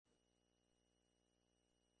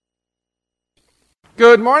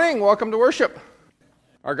Good morning. Welcome to worship.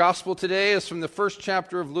 Our gospel today is from the first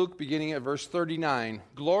chapter of Luke, beginning at verse 39.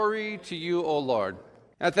 Glory to you, O Lord.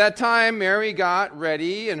 At that time, Mary got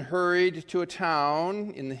ready and hurried to a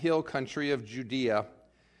town in the hill country of Judea,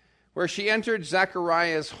 where she entered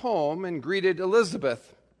Zechariah's home and greeted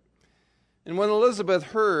Elizabeth. And when Elizabeth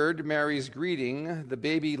heard Mary's greeting, the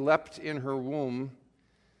baby leapt in her womb,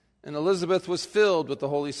 and Elizabeth was filled with the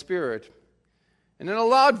Holy Spirit. And in a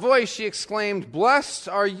loud voice she exclaimed, "Blessed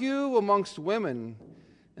are you amongst women,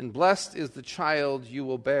 and blessed is the child you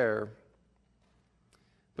will bear.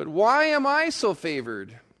 But why am I so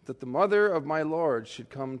favored that the mother of my Lord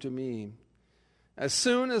should come to me? As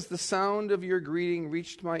soon as the sound of your greeting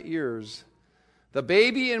reached my ears, the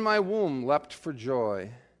baby in my womb leapt for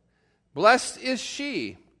joy. Blessed is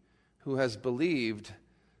she who has believed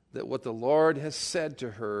that what the Lord has said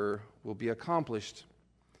to her will be accomplished."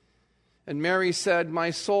 And Mary said,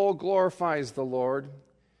 "My soul glorifies the Lord,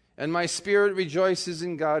 and my spirit rejoices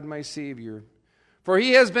in God my Savior. For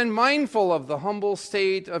he has been mindful of the humble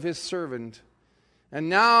state of his servant. And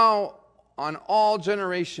now on all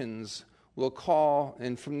generations will call,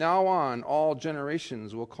 and from now on all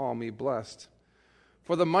generations will call me blessed.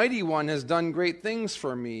 For the Mighty One has done great things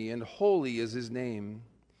for me, and holy is his name.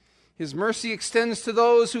 His mercy extends to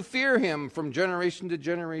those who fear him from generation to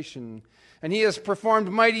generation. And he has performed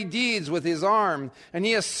mighty deeds with his arm, and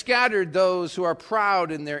he has scattered those who are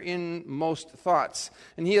proud in their inmost thoughts.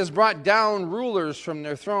 And he has brought down rulers from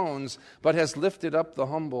their thrones, but has lifted up the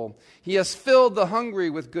humble. He has filled the hungry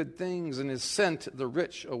with good things, and has sent the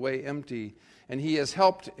rich away empty. And he has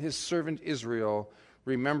helped his servant Israel,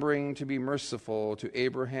 remembering to be merciful to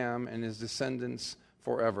Abraham and his descendants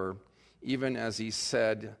forever, even as he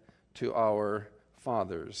said to our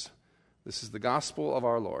fathers." This is the gospel of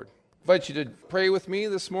our Lord. I invite you to pray with me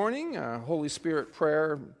this morning, Holy Spirit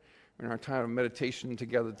prayer in our time of meditation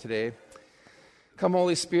together today. Come,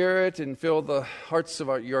 Holy Spirit, and fill the hearts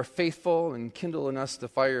of your faithful and kindle in us the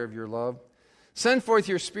fire of your love. Send forth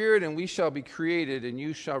your Spirit, and we shall be created, and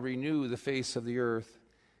you shall renew the face of the earth.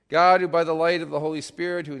 God, who by the light of the Holy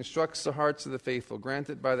Spirit, who instructs the hearts of the faithful, grant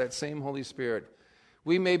that by that same Holy Spirit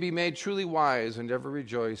we may be made truly wise and ever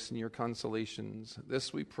rejoice in your consolations.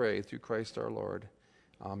 This we pray through Christ our Lord.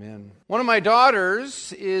 Amen. One of my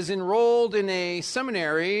daughters is enrolled in a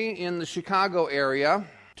seminary in the Chicago area.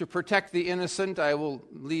 To protect the innocent, I will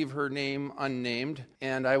leave her name unnamed,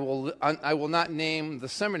 and I will not name the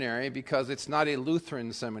seminary because it's not a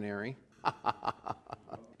Lutheran seminary.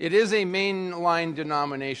 It is a mainline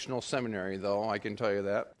denominational seminary, though, I can tell you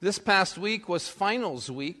that. This past week was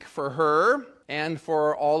finals week for her and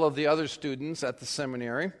for all of the other students at the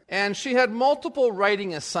seminary. And she had multiple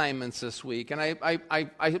writing assignments this week. And I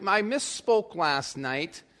misspoke last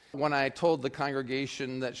night when I told the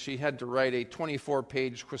congregation that she had to write a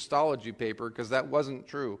 24-page Christology paper, because that wasn't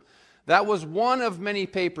true. That was one of many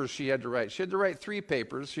papers she had to write. She had to write 3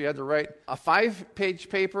 papers. She had to write a 5-page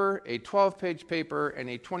paper, a 12-page paper, and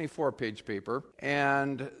a 24-page paper.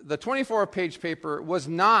 And the 24-page paper was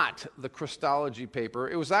not the Christology paper.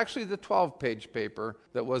 It was actually the 12-page paper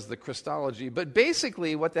that was the Christology. But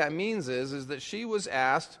basically what that means is that she was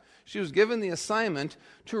given the assignment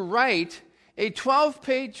to write a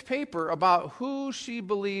 12-page paper about who she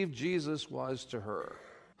believed Jesus was to her.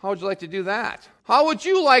 How would you like to do that? How would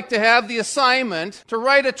you like to have the assignment to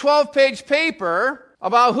write a 12-page paper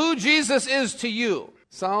about who Jesus is to you?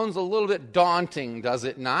 Sounds a little bit daunting, does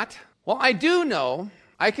it not? Well, I do know,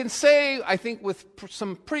 I can say, I think with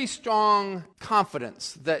some pretty strong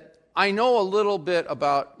confidence, that I know a little bit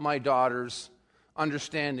about my daughter's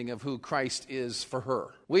understanding of who Christ is for her.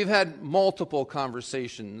 We've had multiple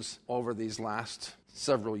conversations over these last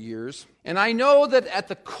several years. And I know that at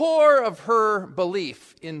the core of her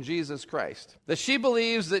belief in Jesus Christ, that she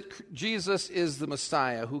believes that Jesus is the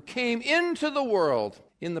Messiah who came into the world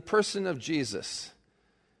in the person of Jesus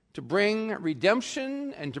to bring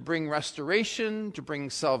redemption and to bring restoration, to bring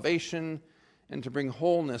salvation, and to bring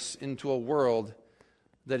wholeness into a world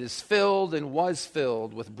that is filled and was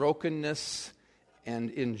filled with brokenness and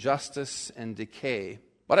injustice and decay.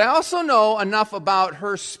 But I also know enough about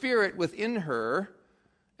her spirit within her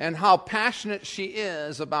and how passionate she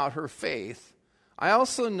is about her faith. I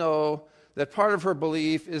also know that part of her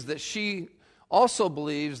belief is that she also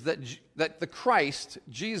believes that the Christ,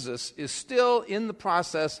 Jesus, is still in the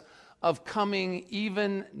process of coming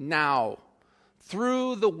even now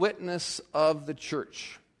through the witness of the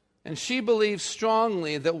church. And she believes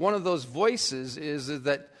strongly that one of those voices is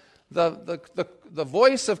that the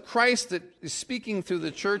voice of Christ that is speaking through the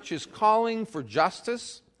church is calling for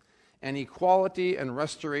justice and equality and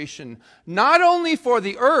restoration, not only for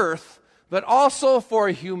the earth, but also for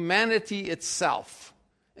humanity itself.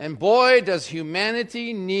 And boy, does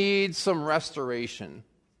humanity need some restoration.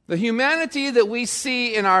 The humanity that we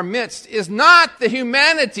see in our midst is not the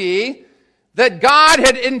humanity that God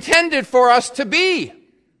had intended for us to be.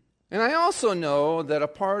 And I also know that a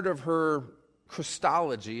part of her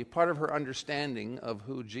Christology, part of her understanding of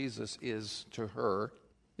who Jesus is to her,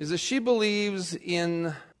 is that she believes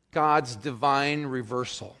in God's divine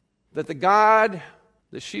reversal. That the God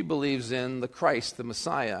that she believes in, the Christ, the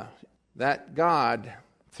Messiah, that God,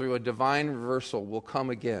 through a divine reversal, will come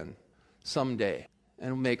again someday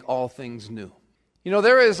and make all things new. You know,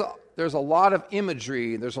 there's a lot of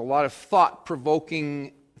imagery, there's a lot of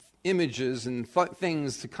thought-provoking images and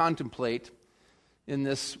things to contemplate in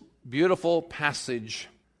this beautiful passage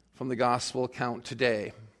from the gospel account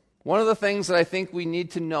today. One of the things that I think we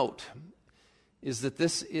need to note is that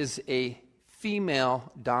this is a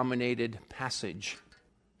female-dominated passage.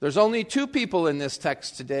 There's only 2 people in this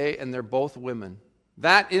text today, and they're both women.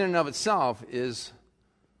 That in and of itself is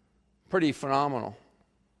pretty phenomenal,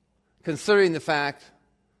 considering the fact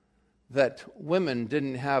that women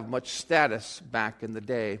didn't have much status back in the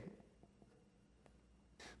day.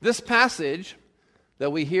 This passage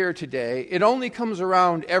that we hear today, it only comes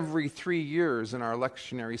around every 3 years in our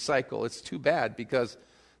lectionary cycle. It's too bad because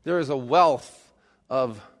there is a wealth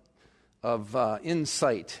of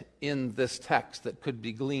insight in this text that could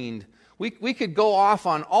be gleaned. We could go off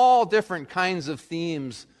on all different kinds of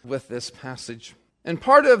themes with this passage. And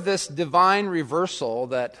part of this divine reversal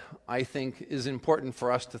that I think is important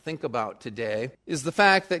for us to think about today is the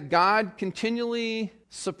fact that God continually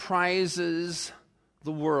surprises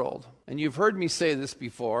the world. And you've heard me say this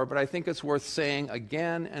before, but I think it's worth saying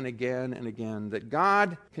again and again and again, that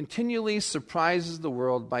God continually surprises the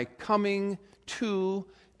world by coming to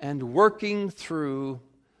and working through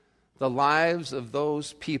the lives of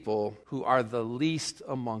those people who are the least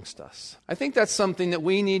amongst us. I think that's something that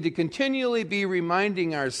we need to continually be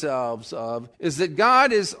reminding ourselves of, is that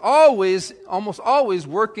God is always, almost always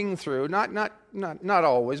working through, not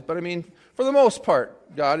always, but I mean, for the most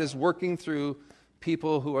part, God is working through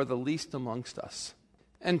people who are the least amongst us.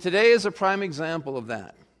 And today is a prime example of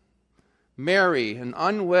that. Mary, an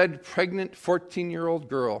unwed, pregnant 14-year-old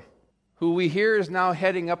girl, who we hear is now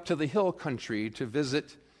heading up to the hill country to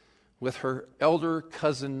visit with her elder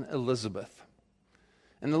cousin Elizabeth.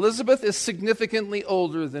 And Elizabeth is significantly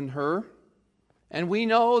older than her, and we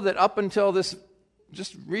know that up until this,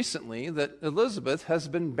 just recently, that Elizabeth has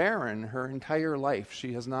been barren her entire life.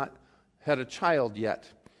 She has not had a child yet.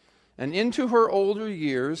 And into her older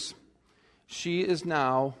years, she is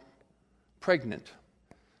now pregnant.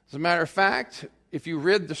 As a matter of fact, if you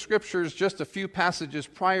read the scriptures just a few passages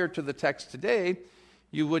prior to the text today,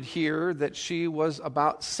 you would hear that she was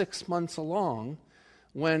about 6 months along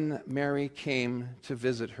when Mary came to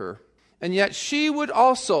visit her. And yet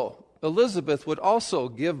Elizabeth would also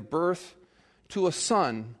give birth to a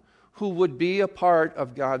son who would be a part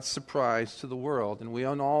of God's surprise to the world. And we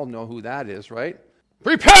all know who that is, right?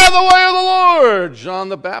 Prepare the way of the Lord! John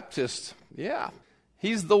the Baptist. Yeah,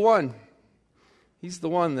 he's the one. He's the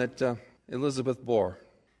one that Elizabeth bore.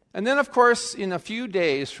 And then, of course, in a few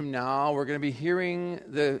days from now, we're going to be hearing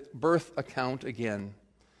the birth account again.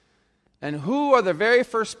 And who are the very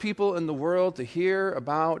first people in the world to hear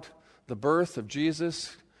about the birth of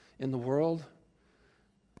Jesus in the world?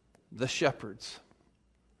 The shepherds.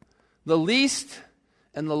 The least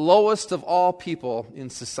and the lowest of all people in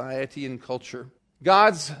society and culture.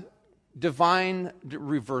 God's divine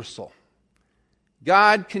reversal.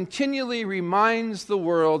 God continually reminds the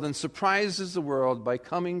world and surprises the world by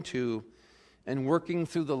coming to and working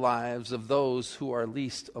through the lives of those who are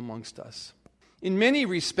least amongst us. In many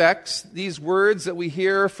respects, these words that we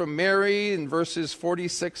hear from Mary in verses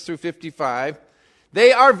 46 through 55,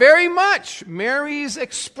 they are very much Mary's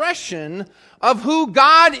expression of who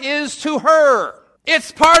God is to her.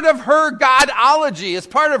 It's part of her Godology. It's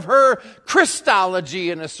part of her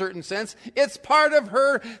Christology in a certain sense. It's part of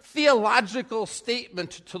her theological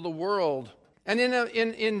statement to the world. And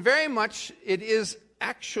in very much, it is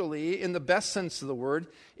actually, in the best sense of the word,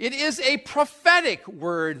 it is a prophetic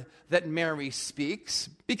word that Mary speaks.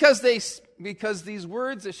 Because these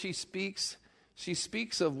words that she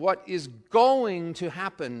speaks of what is going to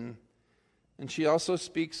happen. And she also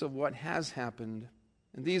speaks of what has happened.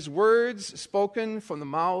 And these words spoken from the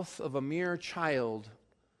mouth of a mere child,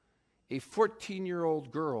 a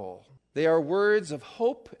 14-year-old girl, they are words of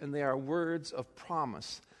hope and they are words of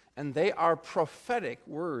promise. And they are prophetic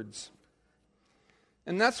words.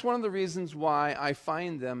 And that's one of the reasons why I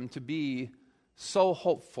find them to be so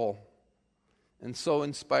hopeful and so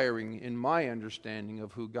inspiring in my understanding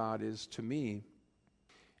of who God is to me.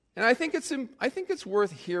 And I think it's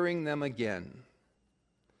worth hearing them again.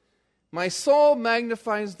 My soul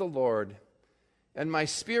magnifies the Lord, and my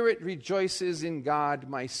spirit rejoices in God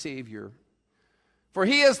my Savior. For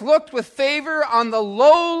he has looked with favor on the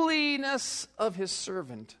lowliness of his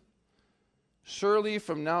servant. Surely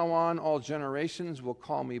from now on all generations will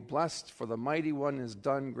call me blessed, for the Mighty One has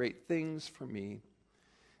done great things for me.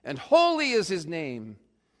 And holy is his name.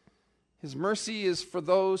 His mercy is for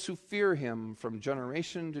those who fear him from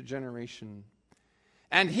generation to generation.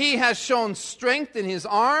 And he has shown strength in his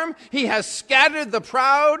arm. He has scattered the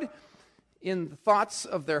proud in the thoughts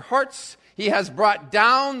of their hearts. He has brought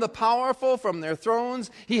down the powerful from their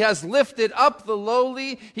thrones. He has lifted up the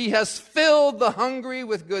lowly. He has filled the hungry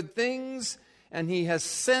with good things. And he has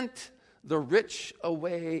sent the rich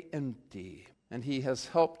away empty. And he has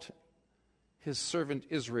helped his servant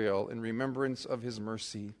Israel in remembrance of his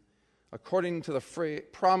mercy, according to the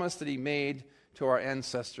promise that he made to our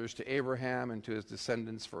ancestors, to Abraham and to his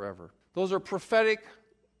descendants forever. Those are prophetic,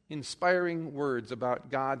 inspiring words about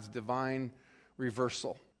God's divine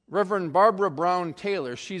reversal. Reverend Barbara Brown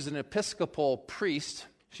Taylor, she's an Episcopal priest.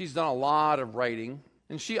 She's done a lot of writing,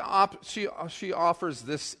 and she offers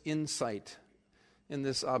this insight in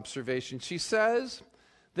this observation. She says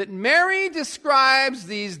that Mary describes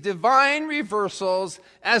these divine reversals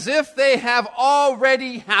as if they have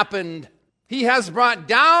already happened. He has brought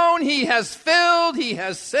down, he has filled, he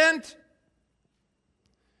has sent.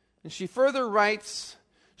 And she further writes,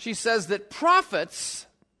 she says that prophets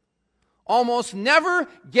almost never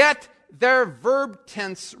get their verb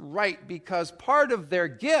tense right, because part of their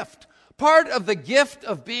gift, part of the gift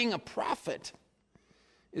of being a prophet,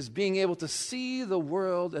 is being able to see the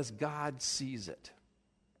world as God sees it.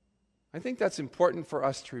 I think that's important for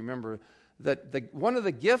us to remember, that one of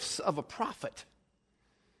the gifts of a prophet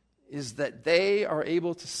is that they are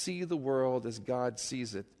able to see the world as God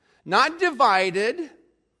sees it. Not divided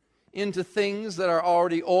into things that are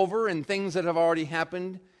already over and things that have already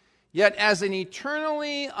happened, yet as an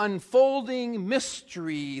eternally unfolding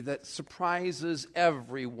mystery that surprises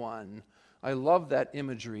everyone. I love that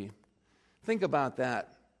imagery. Think about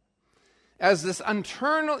that. As this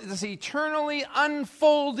eternally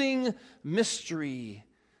unfolding mystery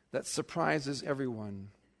that surprises everyone.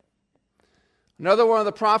 Another one of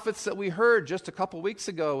the prophets that we heard just a couple weeks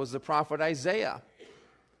ago was the prophet Isaiah.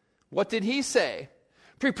 What did he say?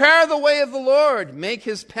 Prepare the way of the Lord, make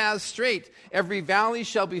his paths straight. Every valley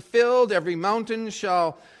shall be filled, every mountain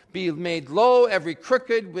shall be made low, every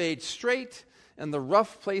crooked made straight, and the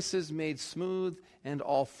rough places made smooth, and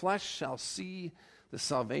all flesh shall see the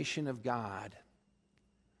salvation of God.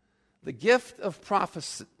 The gift of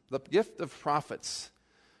prophets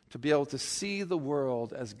to be able to see the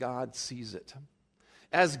world as God sees it,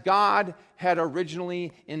 as God had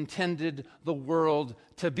originally intended the world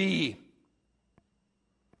to be.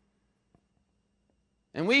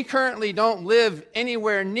 And we currently don't live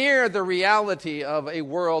anywhere near the reality of a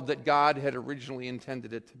world that God had originally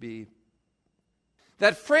intended it to be.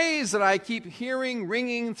 That phrase that I keep hearing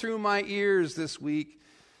ringing through my ears this week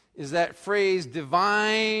is that phrase,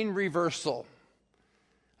 divine reversal.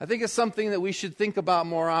 I think it's something that we should think about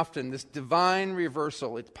more often, this divine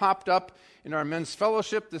reversal. It popped up in our men's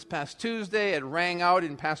fellowship this past Tuesday. It rang out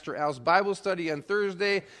in Pastor Al's Bible study on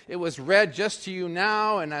Thursday. It was read just to you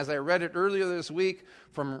now, and as I read it earlier this week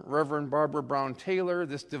from Reverend Barbara Brown Taylor,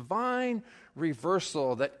 this divine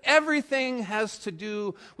reversal, that everything has to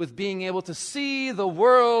do with being able to see the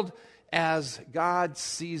world as God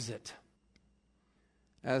sees it,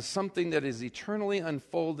 as something that is eternally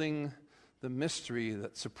unfolding, the mystery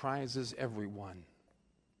that surprises everyone.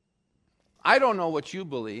 I don't know what you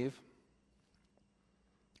believe,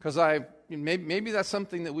 because maybe that's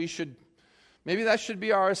something that maybe that should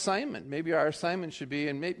be our assignment. Maybe our assignment should be,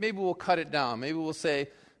 and maybe we'll cut it down. Maybe we'll say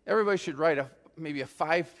everybody should write maybe a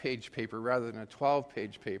 5-page paper rather than a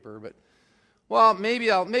 12-page paper. But, well, maybe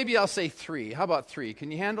I'll say 3. How about 3? Can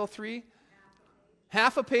you handle 3?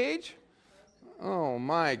 Half a page? Oh,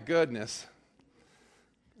 my goodness.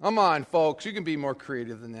 Come on, folks. You can be more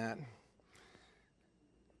creative than that.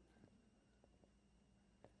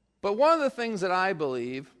 But one of the things that I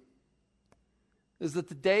believe is that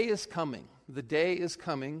the day is coming. The day is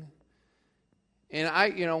coming.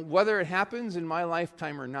 And whether it happens in my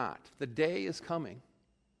lifetime or not, the day is coming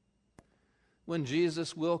when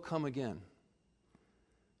Jesus will come again.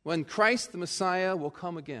 When Christ the Messiah will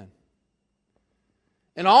come again.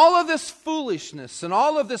 And all of this foolishness and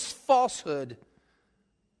all of this falsehood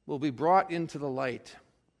will be brought into the light.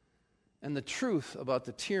 And the truth about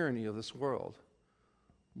the tyranny of this world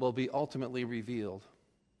will be ultimately revealed.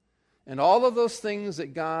 And all of those things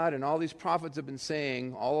that God and all these prophets have been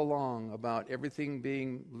saying all along about everything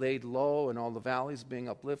being laid low and all the valleys being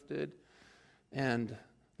uplifted and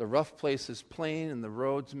the rough places plain and the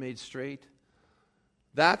roads made straight,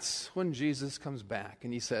 that's when Jesus comes back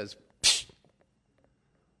and he says, "Psh,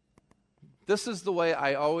 this is the way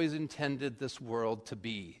I always intended this world to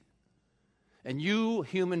be. And you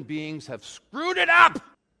human beings have screwed it up,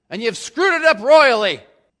 and you've screwed it up royally."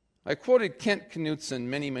 I quoted Kent Knutson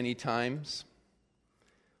many, many times,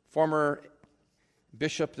 former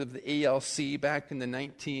bishop of the ALC back in the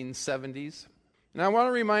 1970s. And I want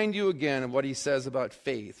to remind you again of what he says about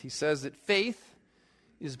faith. He says that faith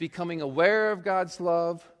is becoming aware of God's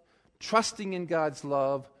love, trusting in God's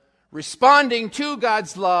love, responding to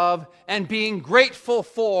God's love, and being grateful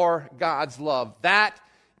for God's love. That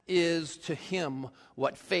is to him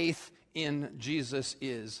what faith in Jesus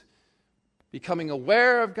is. Becoming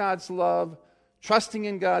aware of God's love, trusting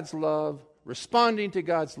in God's love, responding to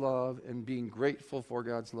God's love, and being grateful for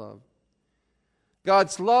God's love.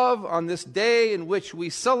 God's love on this day in which we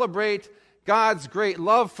celebrate God's great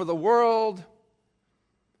love for the world,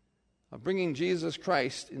 of bringing Jesus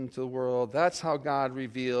Christ into the world. That's how God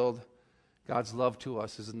revealed God's love to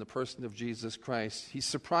us, is in the person of Jesus Christ. He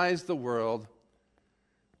surprised the world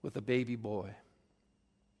with a baby boy.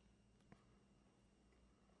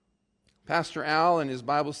 Pastor Al, in his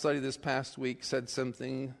Bible study this past week, said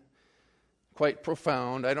something quite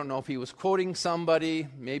profound. I don't know if he was quoting somebody.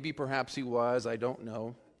 Maybe perhaps he was. I don't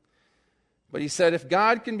know. But he said, if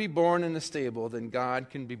God can be born in a stable, then God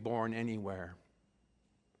can be born anywhere.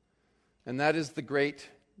 And that is the great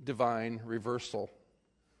divine reversal.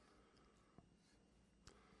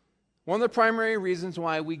 One of the primary reasons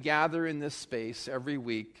why we gather in this space every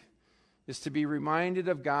week is to be reminded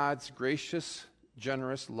of God's gracious,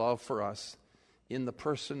 generous love for us in the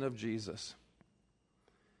person of Jesus.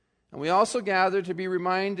 And we also gather to be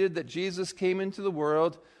reminded that Jesus came into the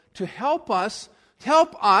world to help us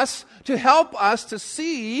to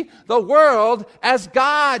see the world as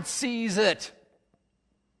God sees it.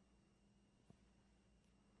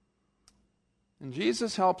 And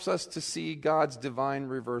Jesus helps us to see God's divine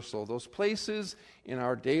reversal, those places in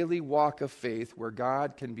our daily walk of faith where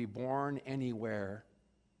God can be born anywhere.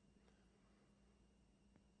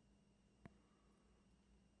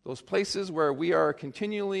 Those places where we are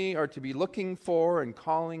continually to be looking for and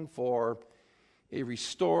calling for a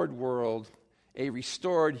restored world, a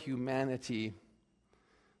restored humanity,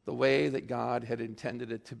 the way that God had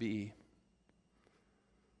intended it to be.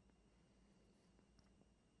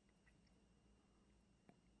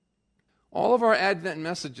 All of our Advent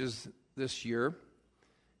messages this year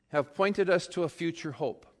have pointed us to a future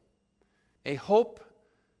hope, a hope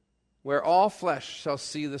where all flesh shall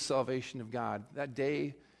see the salvation of God. That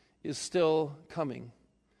day is still coming.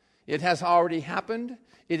 It has already happened,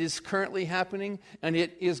 it is currently happening, and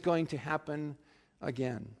it is going to happen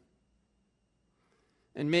again.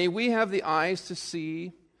 And may we have the eyes to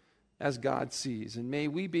see as God sees, and may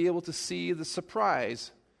we be able to see the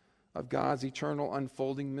surprise of God's eternal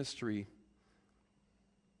unfolding mystery.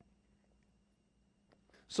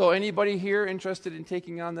 So anybody here interested in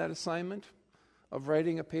taking on that assignment of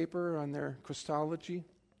writing a paper on their Christology?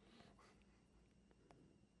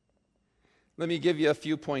 Let me give you a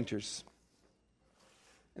few pointers,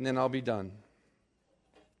 and then I'll be done.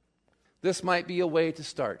 This might be a way to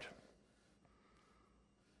start.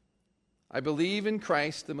 I believe in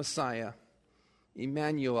Christ, the Messiah,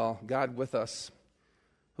 Emmanuel, God with us,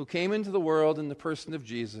 who came into the world in the person of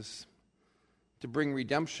Jesus to bring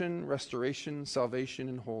redemption, restoration, salvation,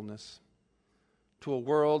 and wholeness to a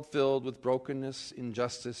world filled with brokenness,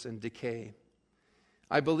 injustice, and decay.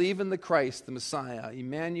 I believe in the Christ, the Messiah,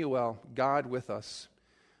 Emmanuel, God with us,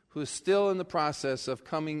 who is still in the process of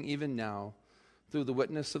coming even now through the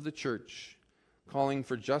witness of the church, calling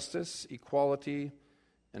for justice, equality,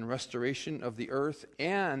 and restoration of the earth,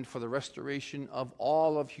 and for the restoration of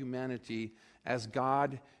all of humanity as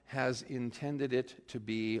God has intended it to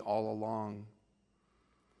be all along.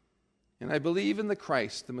 And I believe in the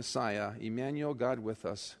Christ, the Messiah, Emmanuel, God with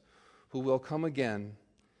us, who will come again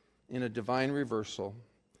in a divine reversal,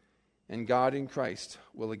 and God in Christ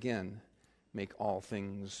will again make all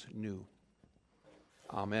things new.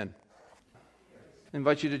 Amen. I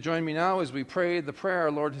invite you to join me now as we pray the prayer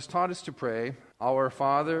our Lord has taught us to pray. Our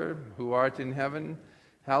Father, who art in heaven,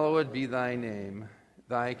 hallowed be thy name.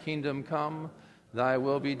 Thy kingdom come, thy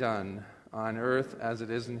will be done, on earth as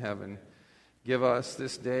it is in heaven. Give us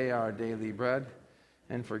this day our daily bread,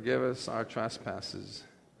 and forgive us our trespasses,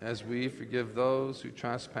 as we forgive those who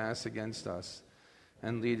trespass against us.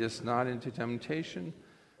 And lead us not into temptation,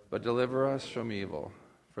 but deliver us from evil.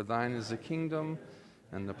 For thine is the kingdom,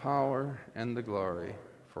 and the power, and the glory,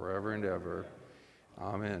 forever and ever.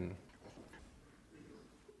 Amen.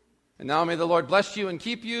 And now may the Lord bless you and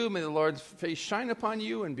keep you. May the Lord's face shine upon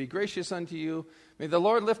you and be gracious unto you. May the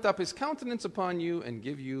Lord lift up his countenance upon you and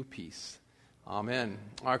give you peace. Amen.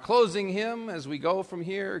 Our closing hymn as we go from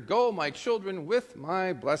here, Go, my children, with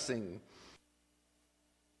my blessing.